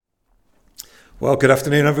Well, good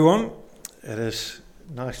afternoon, everyone. It is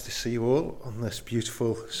nice to see you all on this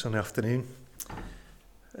beautiful sunny afternoon.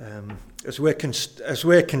 As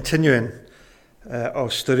we're continuing our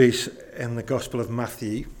studies in the Gospel of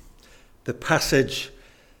Matthew, the passage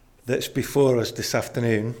that's before us this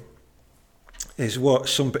afternoon is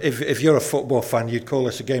what if you're a football fan, you'd call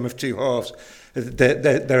this a game of two halves.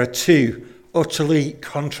 There are two utterly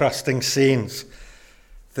contrasting scenes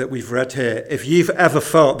that we've read here. If you've ever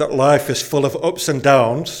felt that life is full of ups and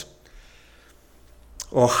downs,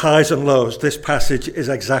 or highs and lows, this passage is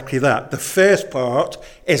exactly that. The first part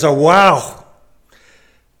is a wow,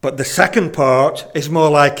 but the second part is more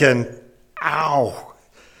like an ow.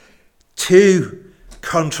 Two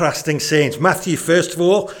contrasting scenes. Matthew, first of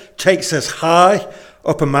all, takes us high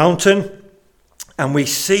up a mountain, and we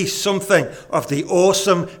see something of the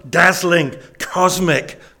awesome, dazzling,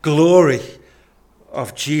 cosmic glory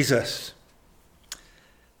of Jesus.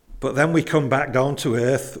 But then we come back down to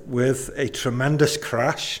earth with a tremendous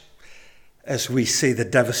crash as we see the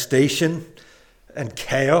devastation and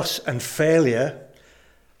chaos and failure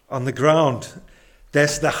on the ground.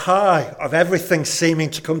 There's the high of everything seeming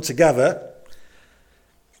to come together,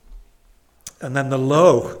 and then the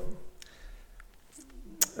low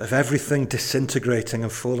of everything disintegrating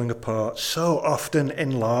and falling apart. So often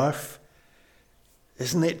in life,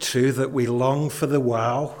 isn't it true that we long for the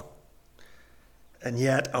wow, and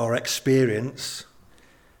yet our experience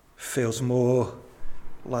feels more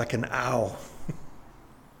like an ow?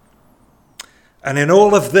 And in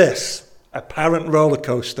all of this apparent roller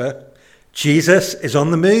coaster, Jesus is on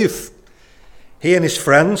the move. He and his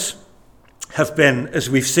friends have been, as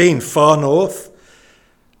we've seen, far north,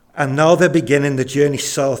 and now they're beginning the journey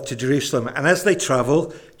south to Jerusalem. And as they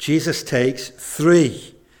travel, Jesus takes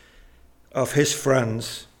three of his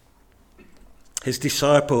friends, his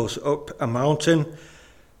disciples, up a mountain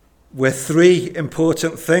where three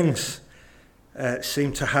important things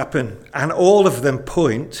seem to happen. And all of them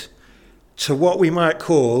point to what we might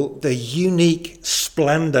call the unique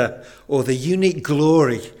splendor or the unique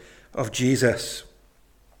glory of Jesus.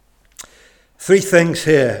 Three things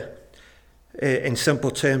here, in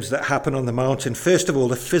simple terms, that happen on the mountain. First of all,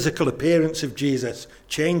 the physical appearance of Jesus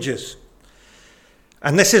changes.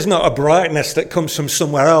 And this is not a brightness that comes from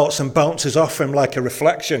somewhere else and bounces off him like a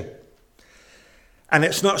reflection. And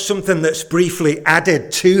it's not something that's briefly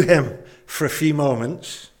added to him for a few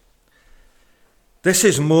moments. This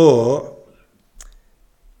is more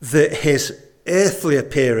that his earthly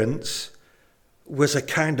appearance was a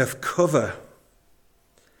kind of cover,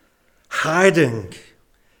 hiding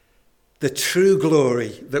the true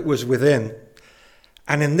glory that was within.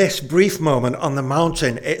 And in this brief moment on the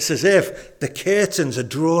mountain, it's as if the curtains are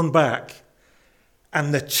drawn back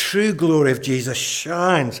and the true glory of Jesus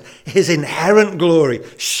shines. His inherent glory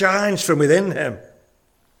shines from within him.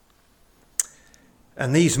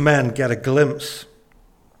 And these men get a glimpse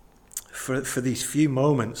for these few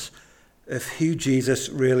moments of who Jesus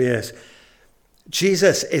really is.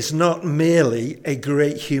 Jesus is not merely a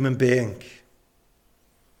great human being.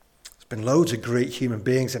 There's been loads of great human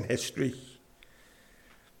beings in history.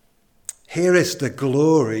 Here is the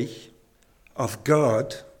glory of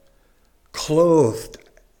God clothed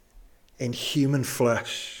in human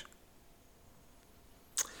flesh.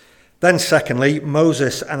 Then secondly,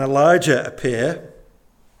 Moses and Elijah appear.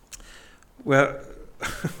 Well,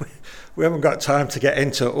 we haven't got time to get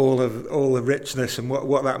into all the richness and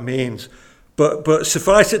what that means. But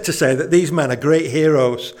suffice it to say that these men are great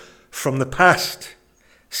heroes from the past,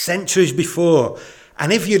 centuries before.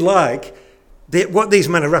 And if you like, what these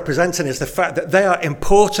men are representing is the fact that they are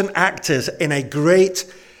important actors in a great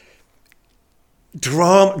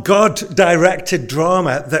drama, God-directed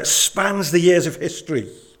drama that spans the years of history.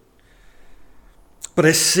 But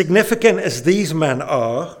as significant as these men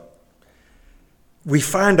are, we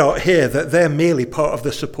find out here that they're merely part of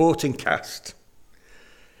the supporting cast.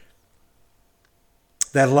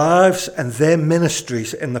 Their lives and their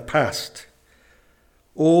ministries in the past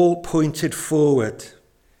all pointed forward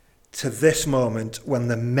to this moment when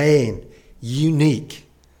the main, unique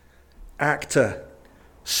actor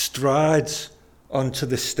strides onto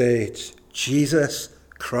the stage, Jesus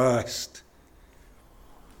Christ.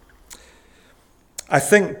 I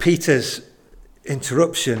think Peter's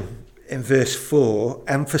interruption in verse 4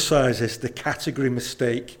 emphasizes the category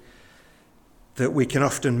mistake that we can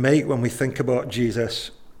often make when we think about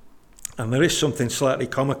Jesus. And there is something slightly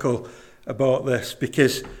comical about this,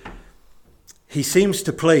 because he seems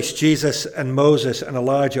to place Jesus and Moses and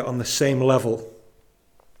Elijah on the same level.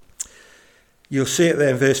 You'll see it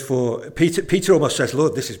there in verse 4. Peter almost says,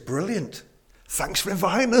 Lord, this is brilliant. Thanks for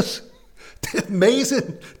inviting us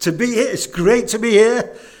Amazing to be here. It's great to be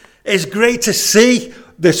here. It's great to see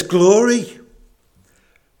this glory.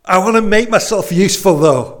 I want to make myself useful,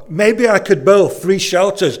 though. Maybe I could build 3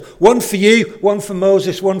 shelters. One for you, one for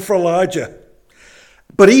Moses, one for Elijah.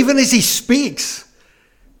 But even as he speaks,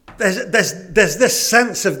 there's this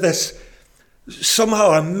sense of this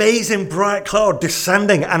somehow amazing bright cloud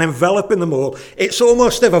descending and enveloping them all. It's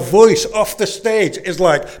almost if a voice off the stage is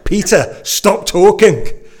like, Peter, stop talking.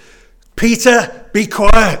 Peter, be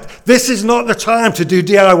quiet. This is not the time to do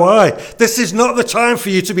DIY. This is not the time for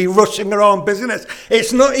you to be rushing around business.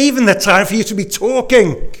 It's not even the time for you to be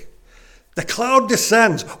talking. The cloud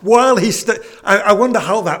descends while I wonder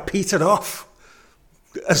how that petered off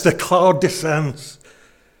as the cloud descends.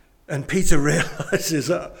 And Peter realizes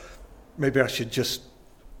that maybe I should just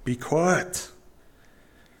be quiet.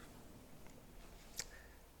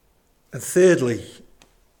 And thirdly,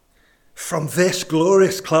 from this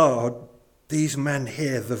glorious cloud, these men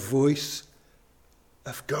hear the voice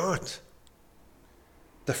of God,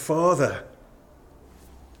 the Father.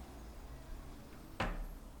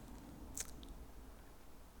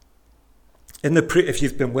 If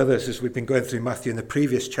you've been with us as we've been going through Matthew, in the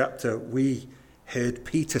previous chapter, we heard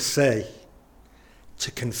Peter say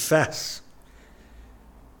to confess.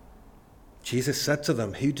 Jesus said to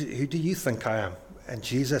them, who do you think I am? And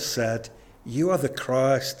Jesus said, you are the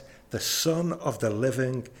Christ, the Son of the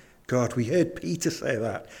living God. We heard Peter say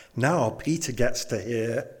that. Now Peter gets to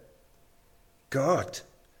hear God,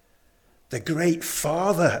 the great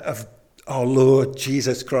Father of our Lord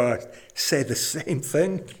Jesus Christ, say the same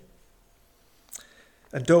thing.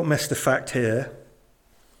 And don't miss the fact here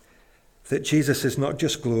that Jesus is not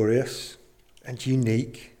just glorious and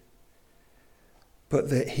unique, but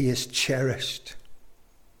that he is cherished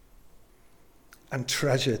and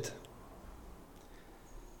treasured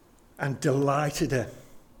and delighted in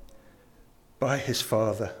by his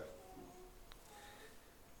Father.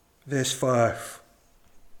 Verse 5.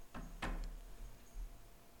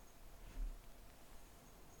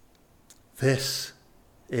 This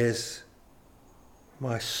is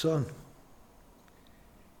my Son,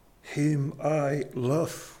 whom I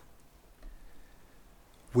love.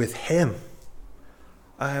 With him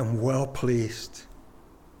I am well pleased.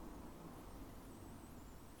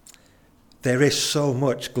 There is so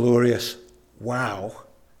much glorious wow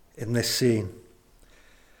in this scene.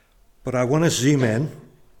 But I want to zoom in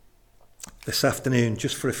this afternoon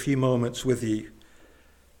just for a few moments with you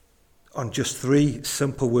on just 3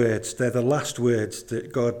 simple words. They're the last words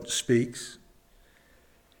that God speaks.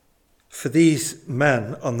 For these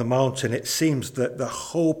men on the mountain, it seems that the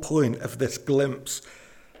whole point of this glimpse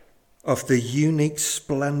of the unique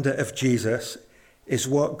splendor of Jesus is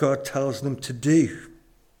what God tells them to do.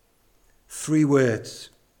 3 words.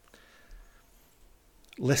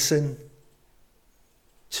 Listen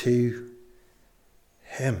to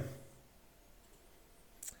him.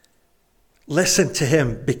 Listen to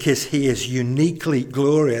him because he is uniquely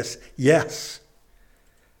glorious, yes.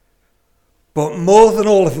 But more than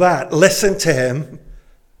all of that, listen to him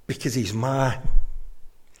because he's mine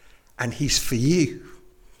and he's for you.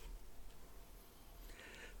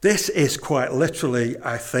 This is quite literally,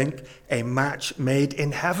 I think, a match made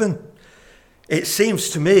in heaven. It seems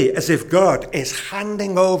to me as if God is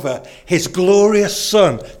handing over his glorious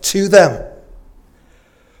Son to them.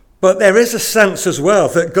 But there is a sense as well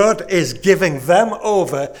that God is giving them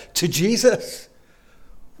over to Jesus.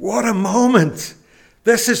 What a moment.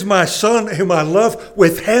 This is my Son whom I love.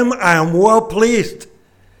 With him I am well pleased.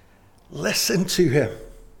 Listen to him.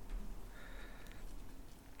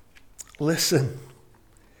 Listen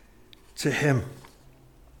to him.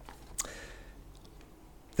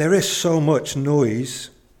 There is so much noise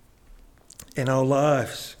in our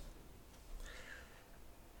lives.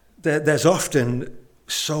 There's often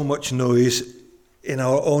so much noise in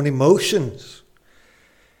our own emotions.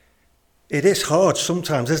 It is hard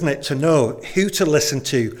sometimes, isn't it, to know who to listen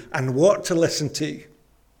to and what to listen to.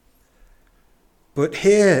 But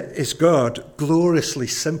here is God gloriously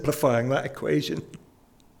simplifying that equation.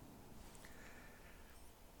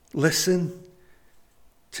 Listen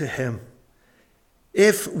to him.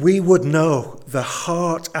 If we would know the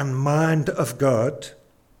heart and mind of God,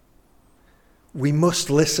 we must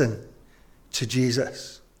listen to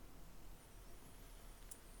Jesus.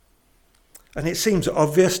 And it seems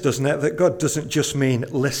obvious, doesn't it, that God doesn't just mean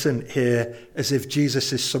listen here as if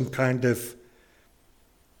Jesus is some kind of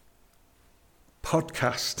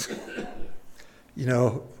podcast,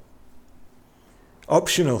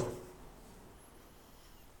 optional.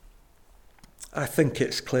 I think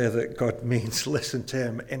it's clear that God means listen to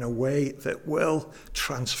him in a way that will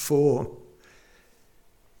transform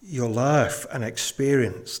your life and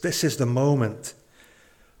experience, this is the moment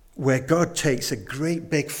where God takes a great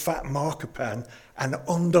big fat marker pen and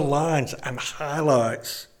underlines and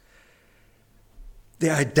highlights the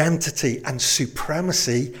identity and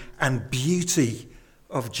supremacy and beauty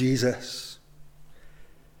of Jesus.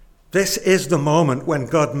 This is the moment when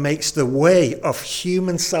God makes the way of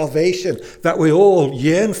human salvation that we all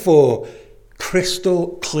yearn for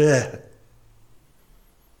crystal clear.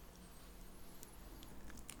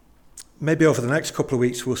 Maybe over the next couple of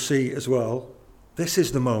weeks we'll see as well, this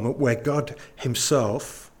is the moment where God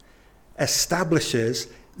himself establishes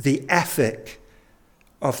the ethic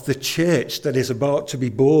of the church that is about to be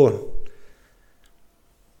born.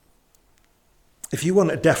 If you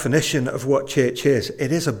want a definition of what church is,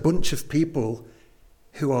 it is a bunch of people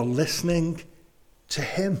who are listening to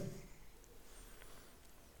him.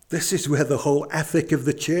 This is where the whole ethic of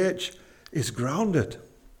the church is grounded.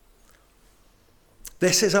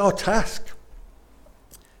 This is our task,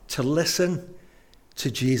 to listen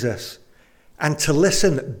to Jesus and to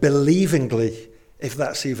listen believingly, if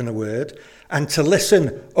that's even a word, and to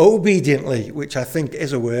listen obediently, which I think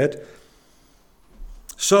is a word.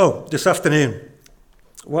 So, this afternoon,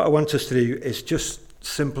 what I want us to do is just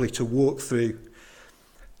simply to walk through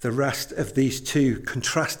the rest of these two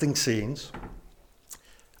contrasting scenes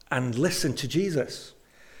and listen to Jesus.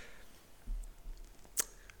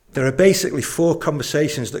 There are basically four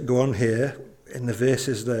conversations that go on here in the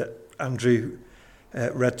verses that Andrew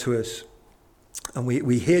read to us. And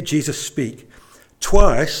we hear Jesus speak.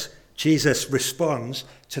 Twice, Jesus responds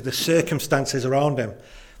to the circumstances around him.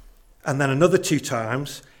 And then another two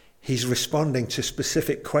times, he's responding to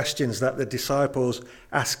specific questions that the disciples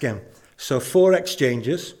ask him. So 4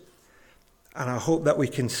 exchanges, and I hope that we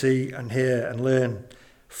can see and hear and learn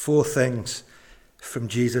 4 things from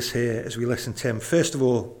Jesus here as we listen to him. First of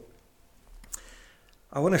all,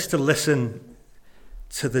 I want us to listen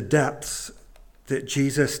to the depths that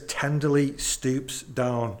Jesus tenderly stoops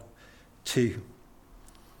down to.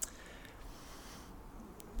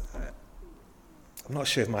 I'm not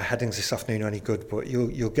sure if my headings this afternoon are any good, but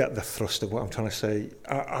you'll get the thrust of what I'm trying to say.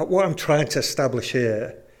 What I'm trying to establish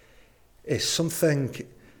here is something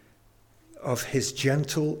of his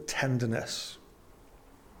gentle tenderness.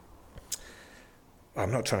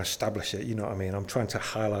 I'm not trying to establish it, you know what I mean? I'm trying to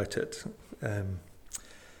highlight it.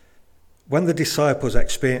 When the disciples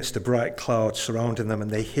experience the bright cloud surrounding them and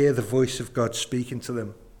they hear the voice of God speaking to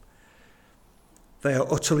them, they are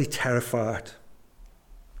utterly terrified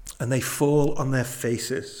and they fall on their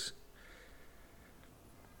faces.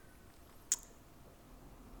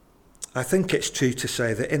 I think it's true to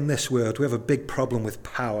say that in this world we have a big problem with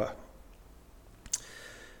power.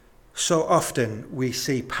 So often we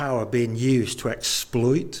see power being used to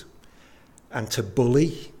exploit and to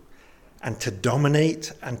bully and to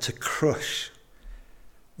dominate and to crush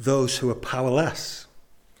those who are powerless.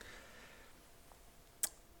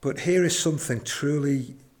 But here is something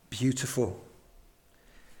truly beautiful.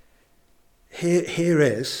 Here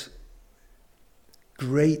is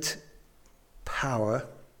great power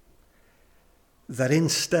that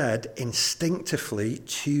instead instinctively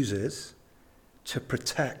chooses to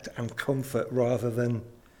protect and comfort rather than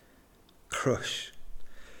crush.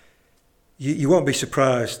 You won't be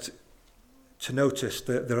surprised to notice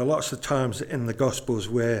that there are lots of times in the Gospels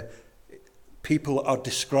where people are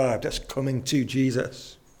described as coming to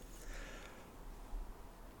Jesus.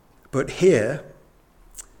 But here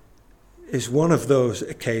is one of those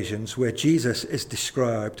occasions where Jesus is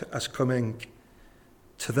described as coming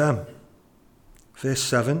to them. Verse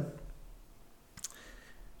 7,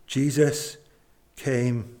 Jesus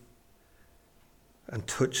came and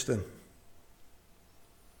touched them.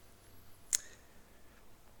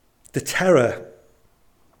 The terror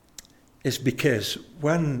is because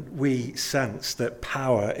when we sense that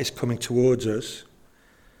power is coming towards us,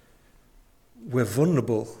 we're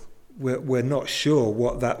vulnerable. We're not sure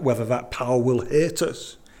whether that power will hurt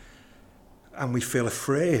us, and we feel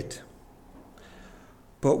afraid.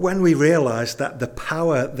 But when we realize that the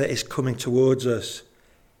power that is coming towards us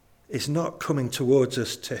is not coming towards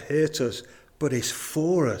us to hurt us, but is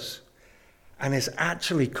for us, and is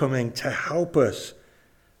actually coming to help us,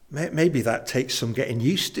 maybe that takes some getting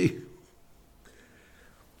used to.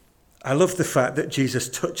 I love the fact that Jesus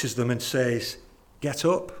touches them and says, "Get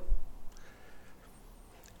up."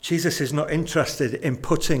 Jesus is not interested in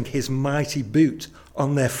putting his mighty boot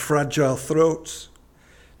on their fragile throats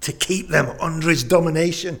to keep them under his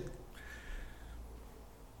domination.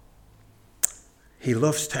 He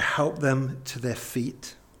loves to help them to their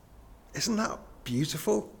feet. Isn't that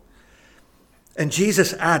beautiful? And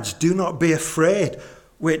Jesus adds, "Do not be afraid,"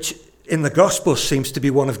 which in the Gospel seems to be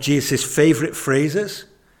one of Jesus' favourite phrases.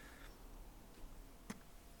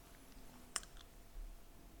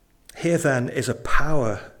 Here then is a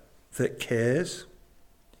power that cares.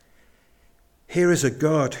 Here is a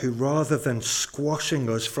God who, rather than squashing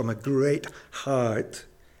us from a great height,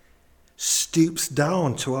 stoops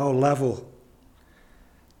down to our level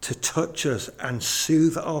to touch us and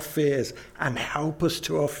soothe our fears and help us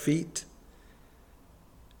to our feet.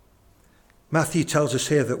 Matthew tells us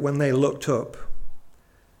here that when they looked up,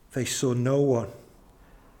 they saw no one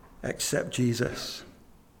except Jesus.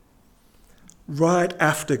 Right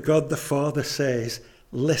after God the Father says,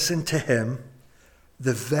 listen to him,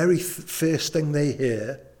 the very first thing they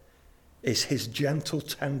hear is his gentle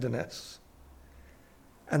tenderness.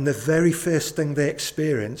 And the very first thing they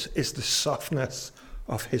experience is the softness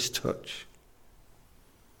of his touch.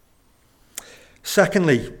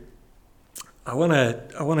 Secondly, I want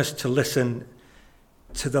us to listen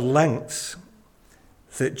to the lengths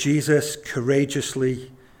that Jesus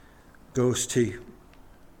courageously goes to.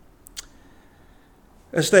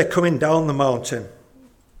 As they're coming down the mountain,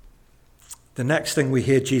 the next thing we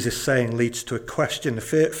hear Jesus saying leads to a question.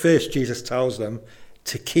 First, Jesus tells them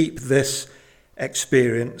to keep this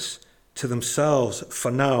experience to themselves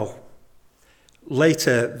for now.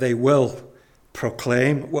 Later, they will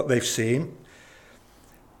proclaim what they've seen.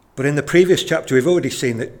 But in the previous chapter, we've already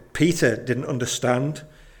seen that Peter didn't understand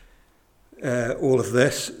all of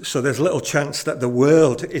this. So there's little chance that the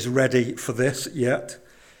world is ready for this yet.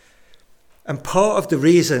 And part of the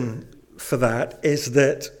reason for that is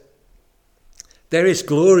that there is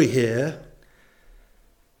glory here,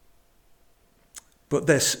 but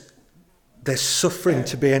there's suffering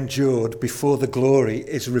to be endured before the glory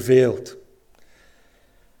is revealed.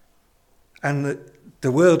 And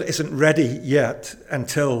the world isn't ready yet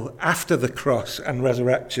until after the cross and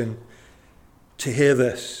resurrection to hear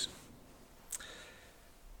this.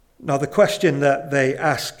 Now, the question that they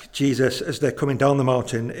ask Jesus as they're coming down the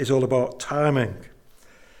mountain is all about timing.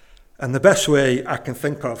 And the best way I can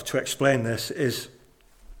think of to explain this is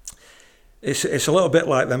it's a little bit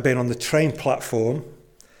like them being on the train platform,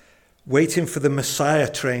 waiting for the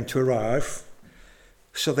Messiah train to arrive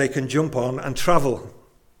so they can jump on and travel.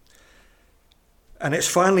 And it's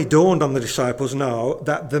finally dawned on the disciples now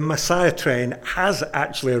that the Messiah train has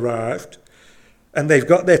actually arrived, and they've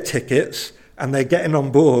got their tickets and they're getting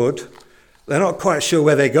on board. They're not quite sure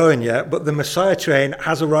where they're going yet, but the Messiah train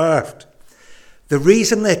has arrived. The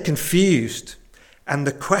reason they're confused and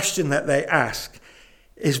the question that they ask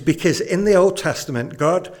is because in the Old Testament,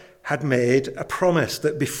 God had made a promise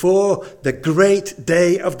that before the great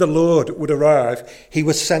day of the Lord would arrive, he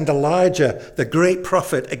would send Elijah, the great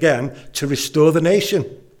prophet, again to restore the nation.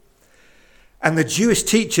 And the Jewish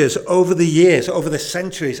teachers over the years, over the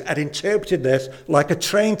centuries, had interpreted this like a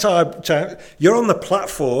train time. You're on the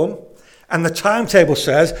platform, and the timetable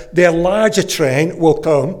says the Elijah train will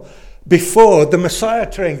come before the Messiah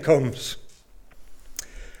train comes.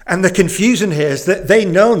 And the confusion here is that they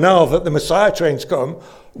know now that the Messiah train's come.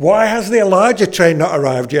 Why has the Elijah train not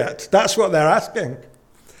arrived yet? That's what they're asking.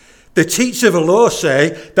 The teachers of the law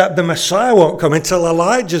say that the Messiah won't come until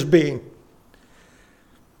Elijah's been.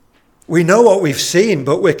 We know what we've seen,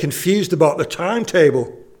 but we're confused about the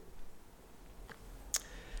timetable.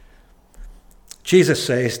 Jesus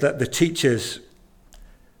says that the teachers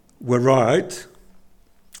were right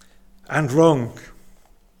and wrong.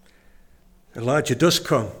 Elijah does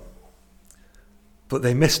come, but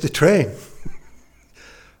they missed the train.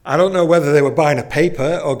 I don't know whether they were buying a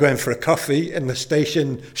paper or going for a coffee in the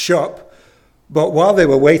station shop, but while they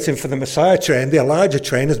were waiting for the Messiah train, the Elijah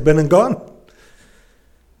train has been and gone.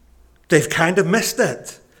 They've kind of missed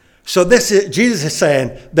it. So Jesus is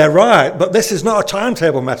saying they're right, but this is not a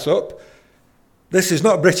timetable mess up. This is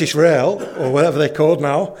not British Rail or whatever they're called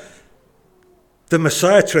now. The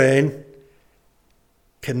Messiah train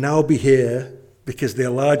can now be here because the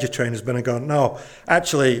Elijah train has been and gone. No,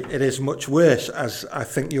 actually, it is much worse, as I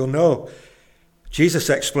think you'll know. Jesus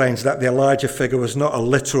explains that the Elijah figure was not a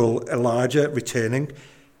literal Elijah returning.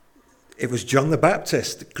 It was John the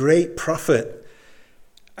Baptist, great prophet.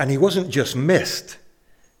 And he wasn't just missed,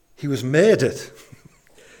 he was murdered.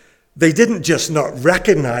 They didn't just not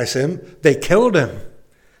recognize him, they killed him.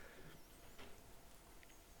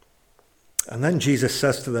 And then Jesus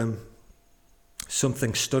says to them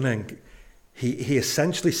something stunning. He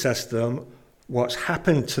essentially says to them, what's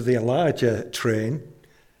happened to the Elijah train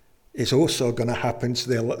is also going to happen to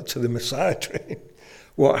the Messiah train.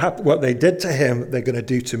 What they did to him, they're going to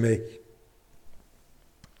do to me.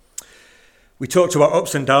 We talked about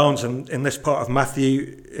ups and downs, and in this part of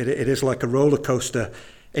Matthew, it is like a roller coaster.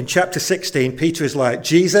 In chapter 16, Peter is like,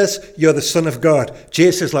 Jesus, you're the Son of God.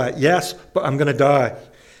 Jesus is like, yes, but I'm going to die.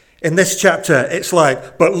 In this chapter, it's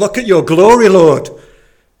like, but look at your glory, Lord.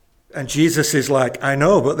 And Jesus is like, I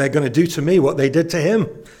know, but they're going to do to me what they did to him.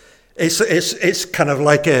 It's kind of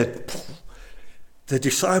like the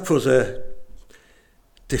disciples are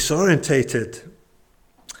disorientated.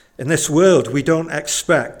 In this world, we don't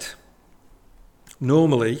expect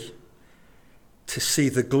normally to see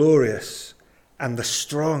the glorious and the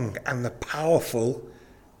strong and the powerful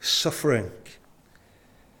suffering.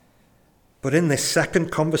 But in this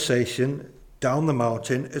second conversation down the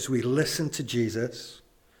mountain, as we listen to Jesus,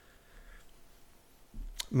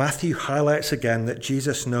 Matthew highlights again that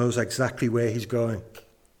Jesus knows exactly where he's going.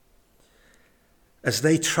 As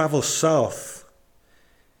they travel south,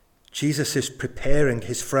 Jesus is preparing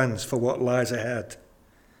his friends for what lies ahead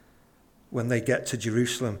when they get to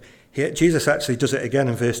Jerusalem. Jesus actually does it again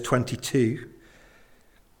in verse 22.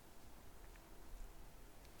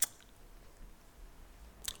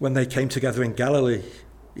 When they came together in Galilee,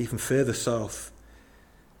 even further south,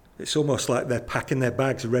 it's almost like they're packing their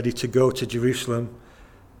bags ready to go to Jerusalem.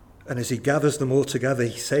 And as he gathers them all together,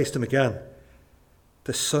 he says to them again,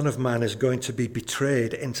 the Son of Man is going to be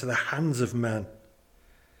betrayed into the hands of men.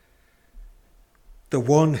 The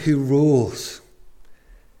one who rules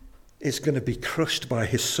is going to be crushed by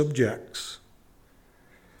his subjects.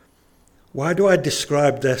 Why do I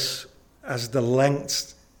describe this as the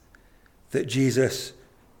lengths that Jesus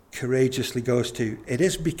courageously goes to? It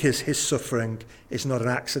is because his suffering is not an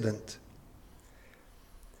accident.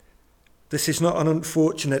 This is not an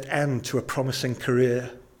unfortunate end to a promising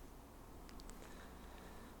career.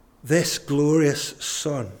 This glorious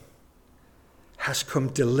Son has come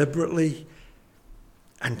deliberately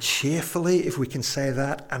and cheerfully, if we can say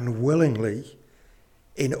that, and willingly,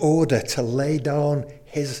 in order to lay down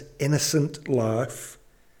his innocent life.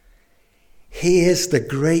 He is the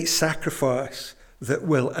great sacrifice that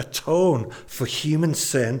will atone for human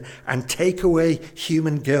sin and take away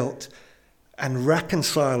human guilt and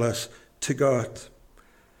reconcile us to God.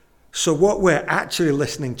 So what we're actually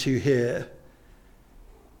listening to here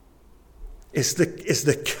is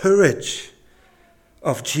the courage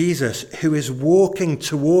of Jesus, who is walking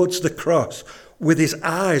towards the cross with his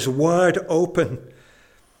eyes wide open.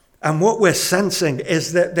 And what we're sensing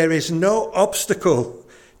is that there is no obstacle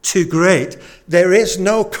too great. There is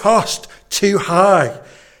no cost too high.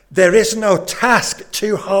 There is no task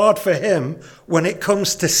too hard for him when it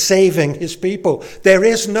comes to saving his people. There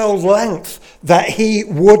is no length that he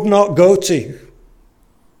would not go to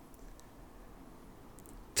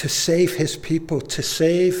save his people, to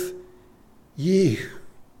save you.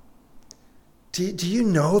 Do you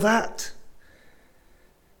know that?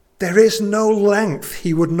 There is no length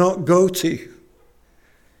he would not go to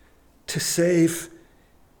save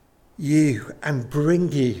you and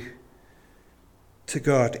bring you to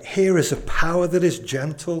God. Here is a power that is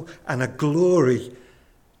gentle and a glory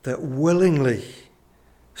that willingly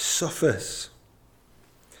suffers.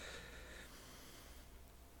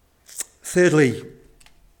 Thirdly,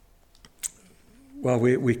 well,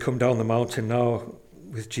 we come down the mountain now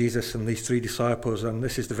with Jesus and these three disciples, and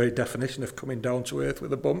this is the very definition of coming down to earth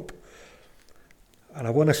with a bump. And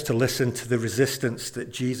I want us to listen to the resistance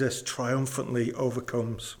that Jesus triumphantly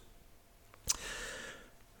overcomes.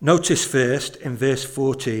 Notice first in verse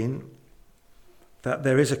 14 that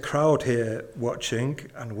there is a crowd here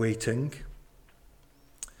watching and waiting.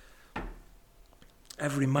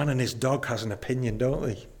 Every man and his dog has an opinion, don't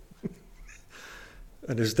they?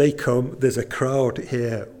 And as they come, there's a crowd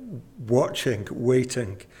here watching,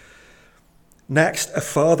 waiting. Next, a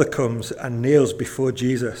father comes and kneels before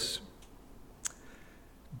Jesus,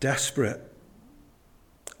 desperate.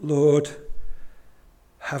 Lord,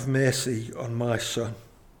 have mercy on my son.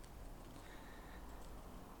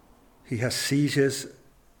 He has seizures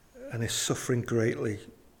and is suffering greatly.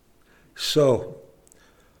 So,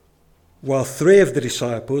 while three of the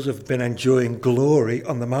disciples have been enjoying glory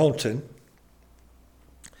on the mountain,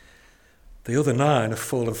 the other 9 have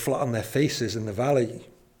fallen flat on their faces in the valley.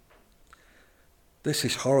 This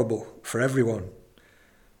is horrible for everyone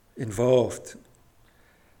involved.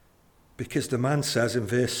 Because the man says in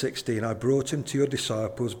verse 16, I brought him to your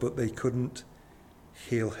disciples, but they couldn't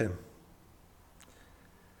heal him.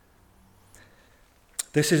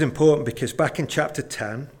 This is important because back in chapter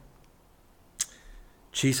 10,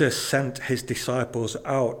 Jesus sent his disciples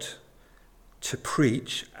out to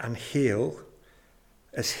preach and heal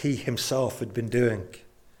as he himself had been doing.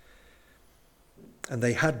 And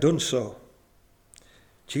they had done so.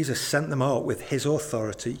 Jesus sent them out with his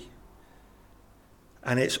authority.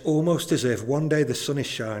 And it's almost as if one day the sun is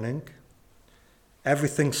shining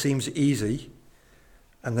everything seems easy,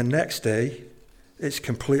 and the next day it's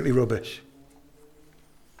completely rubbish.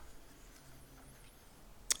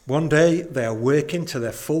 One day they are working to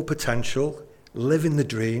their full potential, living the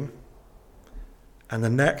dream, and the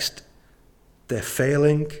next they're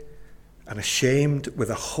failing and ashamed with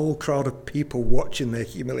a whole crowd of people watching their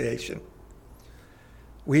humiliation.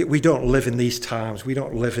 We don't live in these times. We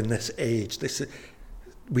don't live in this age.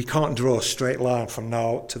 We can't draw a straight line from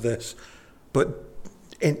now to this. But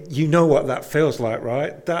you know what that feels like,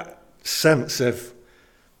 right? That sense of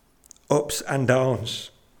ups and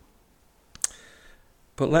downs.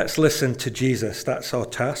 But let's listen to Jesus. That's our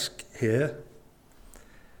task here.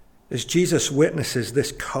 As Jesus witnesses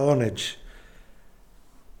this carnage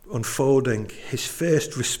unfolding, his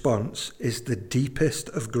first response is the deepest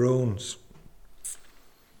of groans.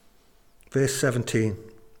 Verse 17.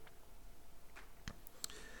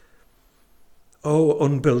 O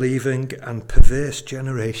unbelieving and perverse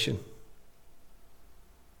generation,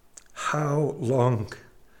 how long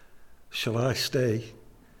shall I stay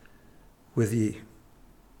with ye?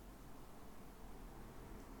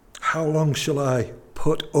 How long shall I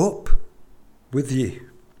put up with ye?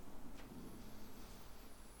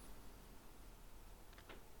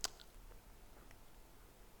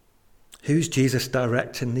 Who's Jesus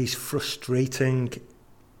directing these frustrating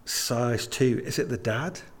sighs to? Is it the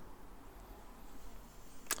dad?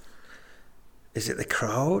 Is it the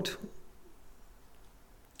crowd?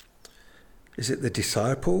 Is it the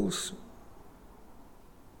disciples?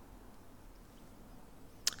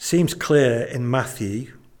 Seems clear in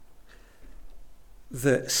Matthew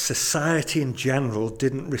that society in general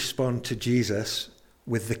didn't respond to Jesus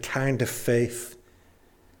with the kind of faith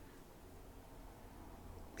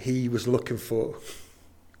he was looking for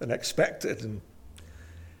and expected.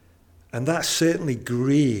 And that certainly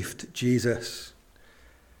grieved Jesus.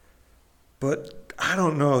 But I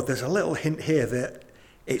don't know, there's a little hint here that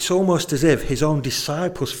it's almost as if his own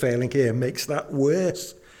disciples failing here makes that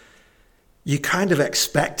worse. You kind of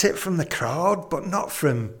expect it from the crowd, but not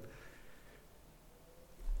from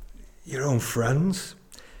your own friends.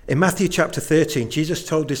 In Matthew chapter 13, Jesus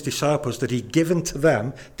told his disciples that he'd given to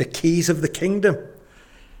them the keys of the kingdom.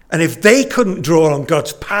 And if they couldn't draw on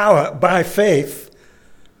God's power by faith,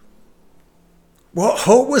 what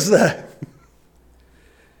hope was there?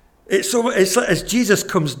 It's like as Jesus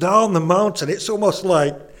comes down the mountain, it's almost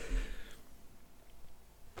like,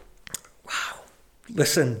 wow.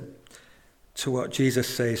 Listen to what Jesus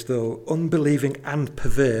says, though. Unbelieving and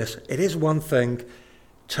perverse. It is one thing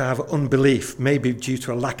to have unbelief, maybe due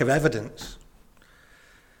to a lack of evidence.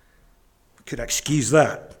 We could excuse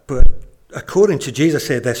that. But according to Jesus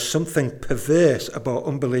here, there's something perverse about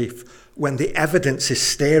unbelief when the evidence is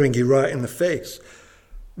staring you right in the face.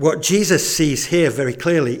 What Jesus sees here very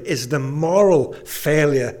clearly is the moral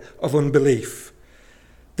failure of unbelief,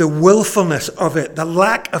 the willfulness of it, the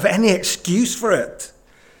lack of any excuse for it.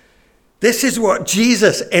 This is what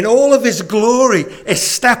Jesus, in all of his glory, is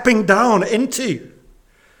stepping down into.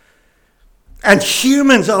 And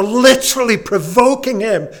humans are literally provoking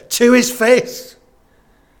him to his face.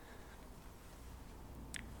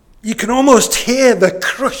 You can almost hear the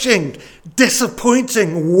crushing,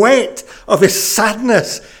 disappointing weight of his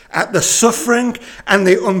sadness at the suffering and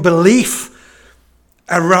the unbelief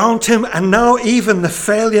around him, and now even the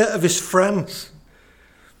failure of his friends.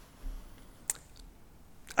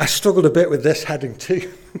 I struggled a bit with this heading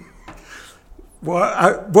too.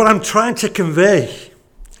 What I'm trying to convey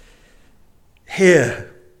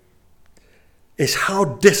here is how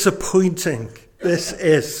disappointing this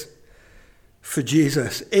is for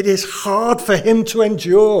Jesus. It is hard for him to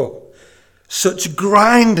endure such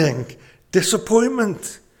grinding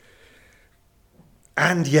disappointment.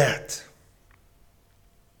 And yet,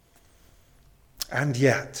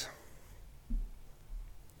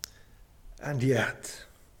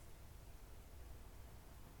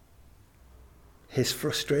 his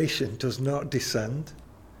frustration does not descend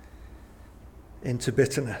into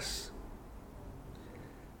bitterness.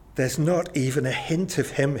 There's not even a hint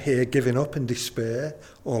of him here giving up in despair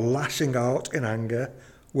or lashing out in anger.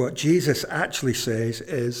 What Jesus actually says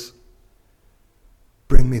is,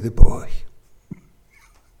 bring me the boy.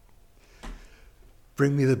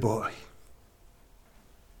 Bring me the boy.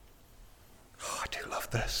 Oh, I do love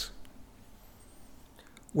this.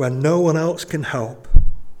 When no one else can help,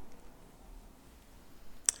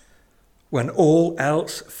 when all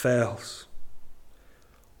else fails,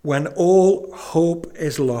 when all hope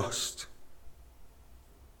is lost,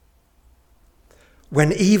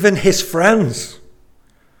 when even his friends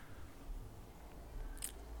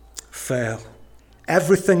fail,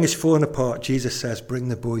 everything is falling apart, Jesus says, bring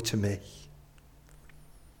the boy to me.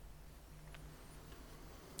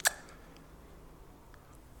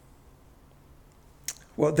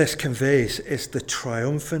 What this conveys is the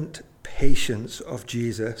triumphant patience of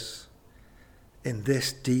Jesus in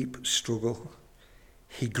this deep struggle.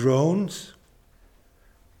 He groans,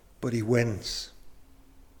 but he wins.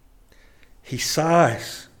 He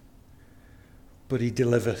sighs, but he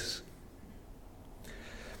delivers.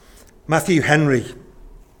 Matthew Henry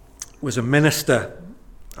was a minister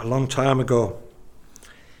a long time ago.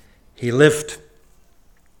 He lived,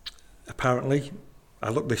 apparently, I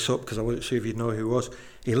looked this up because I wasn't sure if you'd know who he was.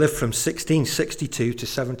 He lived from 1662 to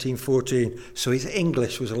 1714, so his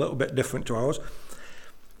English was a little bit different to ours.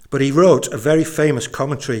 But he wrote a very famous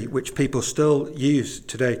commentary, which people still use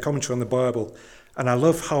today, commentary on the Bible. And I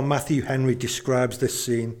love how Matthew Henry describes this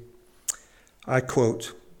scene. I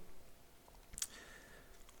quote,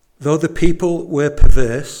 "Though the people were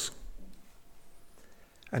perverse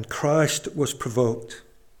and Christ was provoked,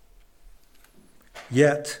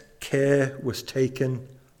 yet care was taken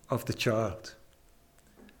of the child.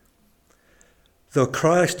 Though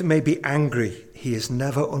Christ may be angry, he is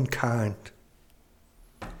never unkind.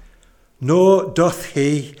 Nor doth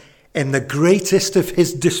he, in the greatest of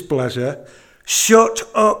his displeasure, shut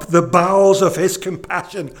up the bowels of his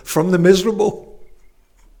compassion from the miserable."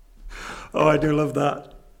 Oh, I do love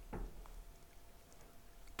that.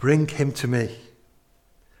 "Bring him to me.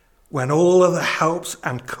 When all other helps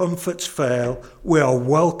and comforts fail, we are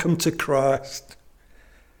welcome to Christ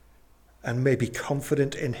and may be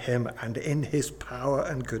confident in him and in his power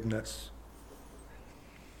and goodness."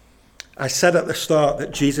 I said at the start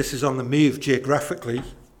that Jesus is on the move geographically,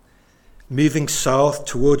 moving south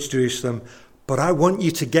towards Jerusalem, but I want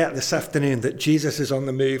you to get this afternoon that Jesus is on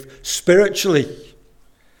the move spiritually,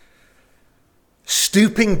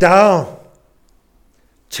 stooping down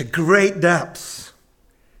to great depths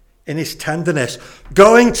in his tenderness,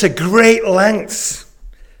 going to great lengths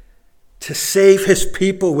to save his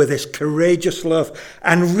people with his courageous love,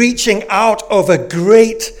 and reaching out over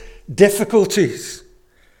great difficulties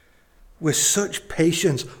with such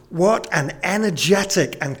patience. What an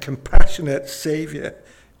energetic and compassionate Saviour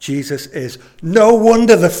Jesus is. No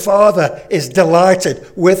wonder the Father is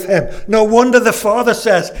delighted with him. No wonder the Father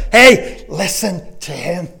says, "Hey, listen to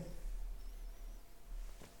him."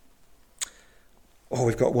 Oh,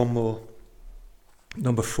 we've got one more.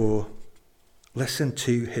 Number 4. Listen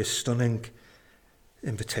to his stunning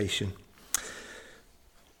invitation.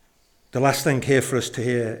 The last thing here for us to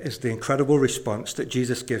hear is the incredible response that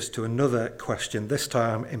Jesus gives to another question, this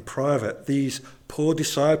time in private. These poor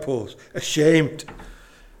disciples, ashamed,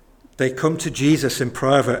 they come to Jesus in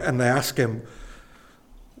private and they ask him,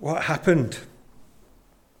 "What happened?"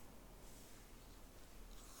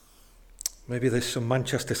 Maybe there's some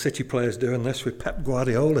Manchester City players doing this with Pep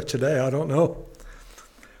Guardiola today, I don't know.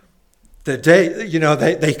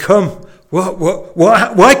 They come,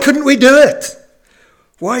 why couldn't we do it?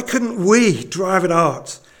 Why couldn't we drive it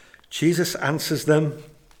out? Jesus answers them,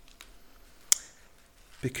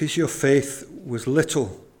 "Because your faith was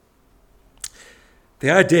little."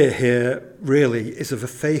 The idea here really is of a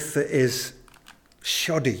faith that is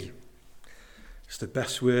shoddy. It's the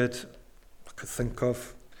best word I could think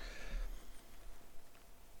of.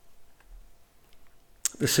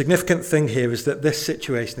 The significant thing here is that this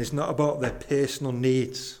situation is not about their personal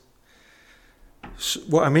needs.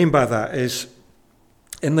 What I mean by that is,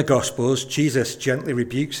 in the Gospels, Jesus gently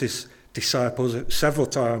rebukes his disciples several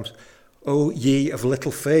times. "O ye of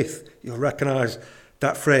little faith." You'll recognise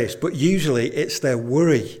that phrase. But usually it's their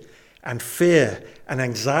worry and fear and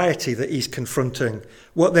anxiety that he's confronting.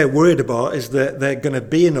 What they're worried about is that they're going to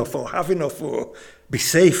be enough or have enough or be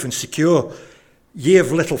safe and secure. "Ye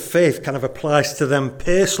of little faith" kind of applies to them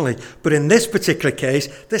personally. But in this particular case,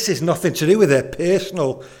 this is nothing to do with their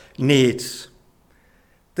personal needs.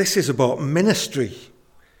 This is about ministry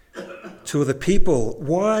to other people.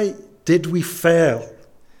 Why did we fail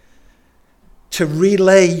to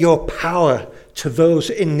relay your power to those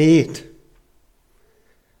in need?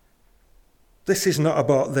 This is not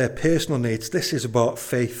about their personal needs. This is about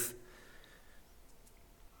faith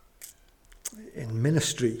in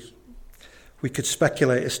ministry. We could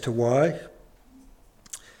speculate as to why.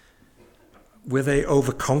 Were they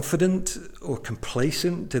overconfident or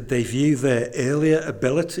complacent? Did they view their earlier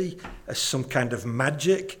ability as some kind of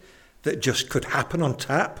magic that just could happen on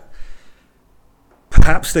tap?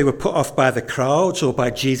 Perhaps they were put off by the crowds or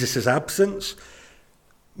by Jesus' absence.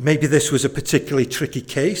 Maybe this was a particularly tricky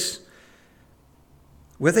case.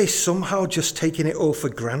 Were they somehow just taking it all for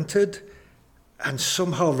granted and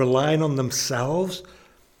somehow relying on themselves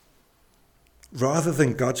rather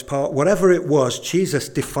than God's part? Whatever it was, Jesus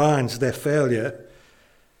defines their failure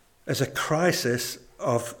as a crisis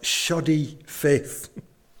of shoddy faith.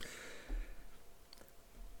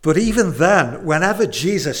 But even then, whenever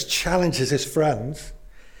Jesus challenges his friends,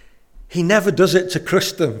 he never does it to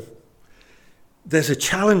crush them. There's a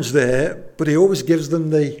challenge there, but he always gives them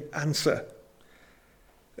the answer.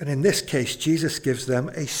 And in this case, Jesus gives them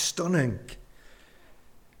a stunning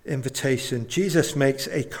invitation. Jesus makes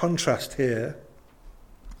a contrast here.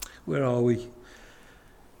 Where are we?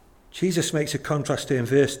 Jesus makes a contrast here in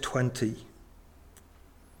verse 20.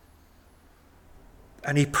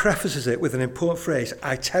 And he prefaces it with an important phrase,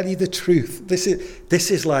 I tell you the truth. This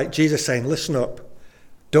is like Jesus saying, listen up,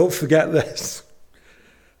 don't forget this.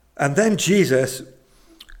 And then Jesus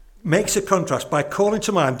makes a contrast by calling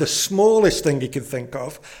to mind the smallest thing he can think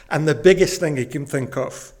of and the biggest thing he can think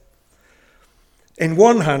of. In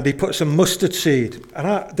one hand, he puts a mustard seed.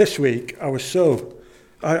 And this week,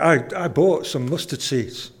 I bought some mustard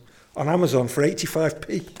seeds on Amazon for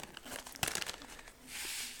 85p.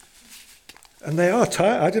 And they are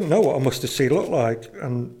tight. I didn't know what a mustard seed looked like.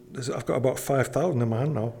 And I've got about 5,000 in my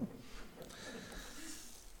hand now.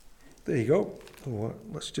 There you go. Oh,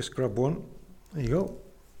 let's just grab one. There you go.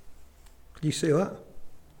 Can you see that?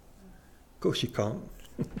 Of course you can't.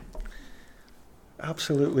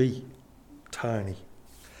 Absolutely tiny.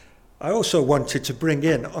 I also wanted to bring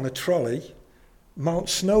in on a trolley Mount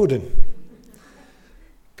Snowdon,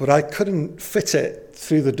 but I couldn't fit it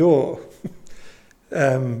through the door.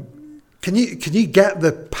 Can you get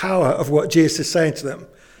the power of what Jesus is saying to them?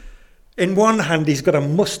 In one hand, he's got a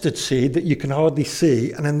mustard seed that you can hardly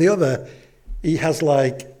see, and in the other, he has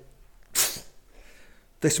like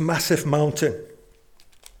this massive mountain.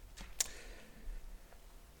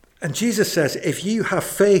 And Jesus says, if you have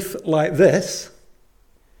faith like this,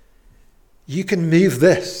 you can move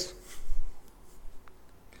this.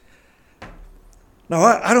 Now,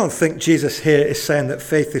 I don't think Jesus here is saying that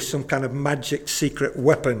faith is some kind of magic secret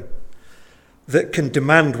weapon that can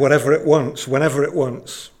demand whatever it wants, whenever it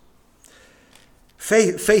wants.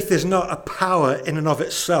 Faith is not a power in and of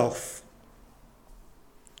itself.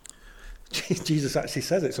 Jesus actually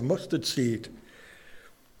says it's a mustard seed.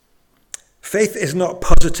 Faith is not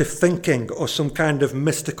positive thinking or some kind of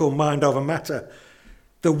mystical mind over matter.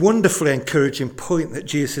 The wonderfully encouraging point that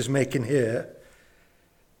Jesus is making here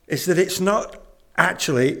is that it's not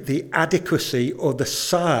actually the adequacy or the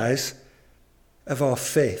size of our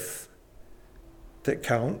faith that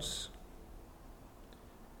counts.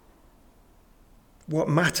 What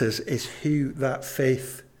matters is who that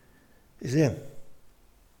faith is in.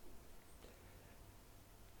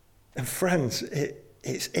 And friends,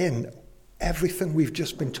 it's in everything we've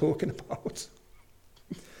just been talking about.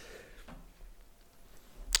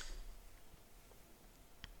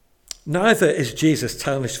 Neither is Jesus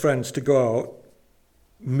telling his friends to go out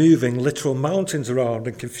moving literal mountains around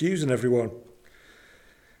and confusing everyone.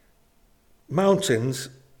 Mountains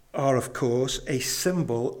are, of course, a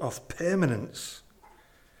symbol of permanence.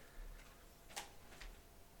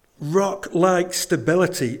 Rock-like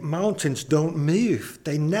stability. Mountains don't move.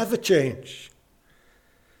 They never change.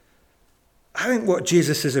 I think what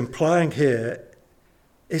Jesus is implying here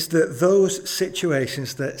is that those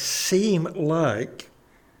situations that seem like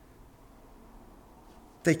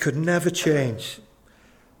they could never change,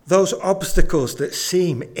 those obstacles that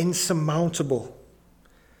seem insurmountable,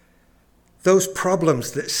 those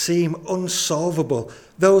problems that seem unsolvable,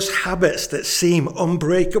 those habits that seem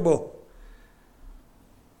unbreakable,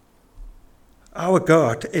 our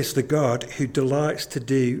God is the God who delights to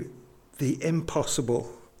do the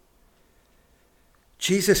impossible.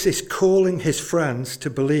 Jesus is calling his friends to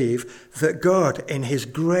believe that God, in his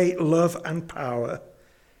great love and power,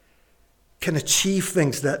 can achieve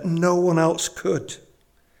things that no one else could.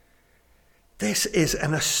 This is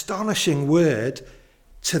an astonishing word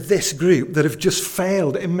to this group that have just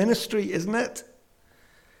failed in ministry, isn't it?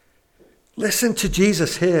 Listen to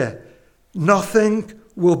Jesus here. Nothing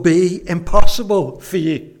will be impossible for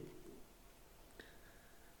you.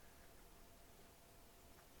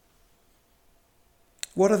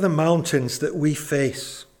 What are the mountains that we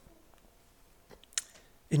face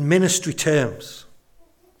in ministry terms?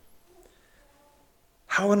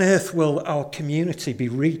 How on earth will our community be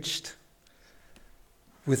reached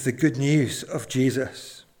with the good news of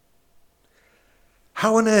Jesus?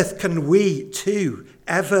 How on earth can we too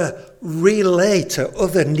ever relay to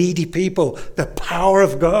other needy people the power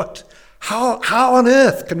of God? How on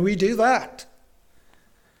earth can we do that?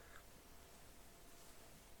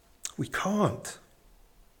 We can't.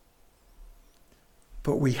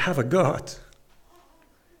 But we have a God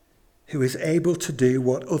who is able to do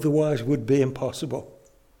what otherwise would be impossible.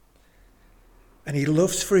 And he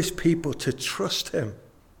loves for his people to trust him,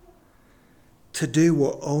 to do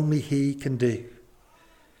what only he can do.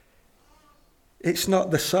 It's not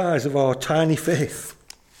the size of our tiny faith,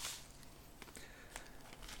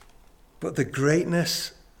 but the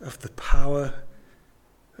greatness of the power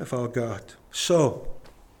of our God. So,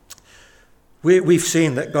 we've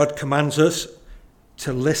seen that God commands us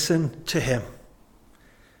to listen to him.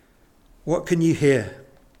 What can you hear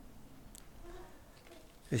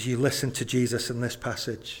as you listen to Jesus in this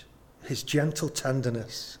passage? His gentle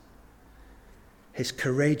tenderness, his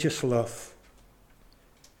courageous love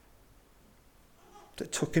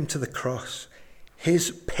that took him to the cross, his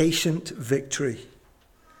patient victory,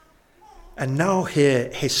 and now here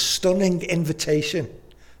his stunning invitation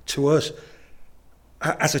to us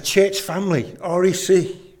as a church family, REC,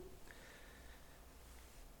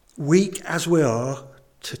 weak as we are,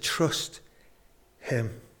 to trust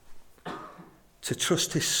him, to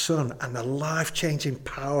trust his Son and the life-changing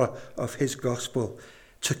power of his gospel,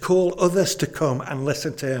 to call others to come and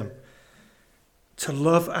listen to him, to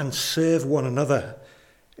love and serve one another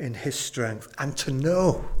in his strength, and to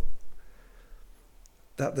know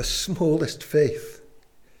that the smallest faith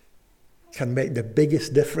can make the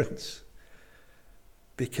biggest difference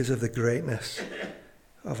because of the greatness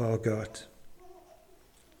of our God.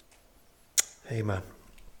 Amen.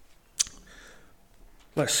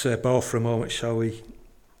 Let's bow for a moment, shall we?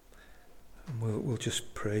 And we'll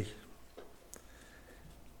just pray.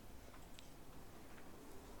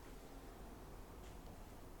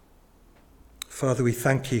 Father, we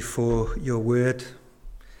thank you for your word,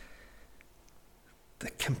 the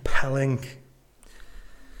compelling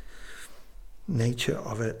nature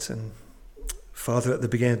of it. And Father, at the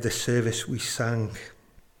beginning of this service we sang,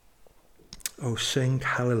 "Oh, sing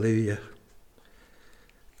hallelujah,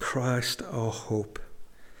 Christ our hope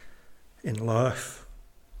in life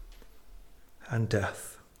and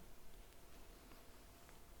death."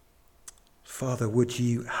 Father, would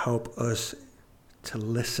you help us to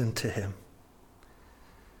listen to him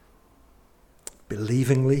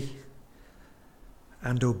believingly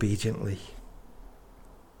and obediently.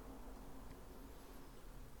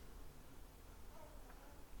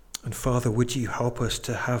 And Father, would you help us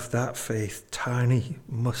to have that faith, tiny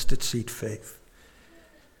mustard seed faith?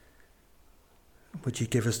 Would you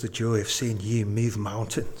give us the joy of seeing you move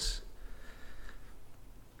mountains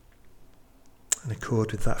in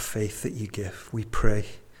accord with that faith that you give? We pray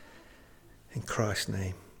in Christ's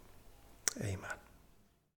name. Amen.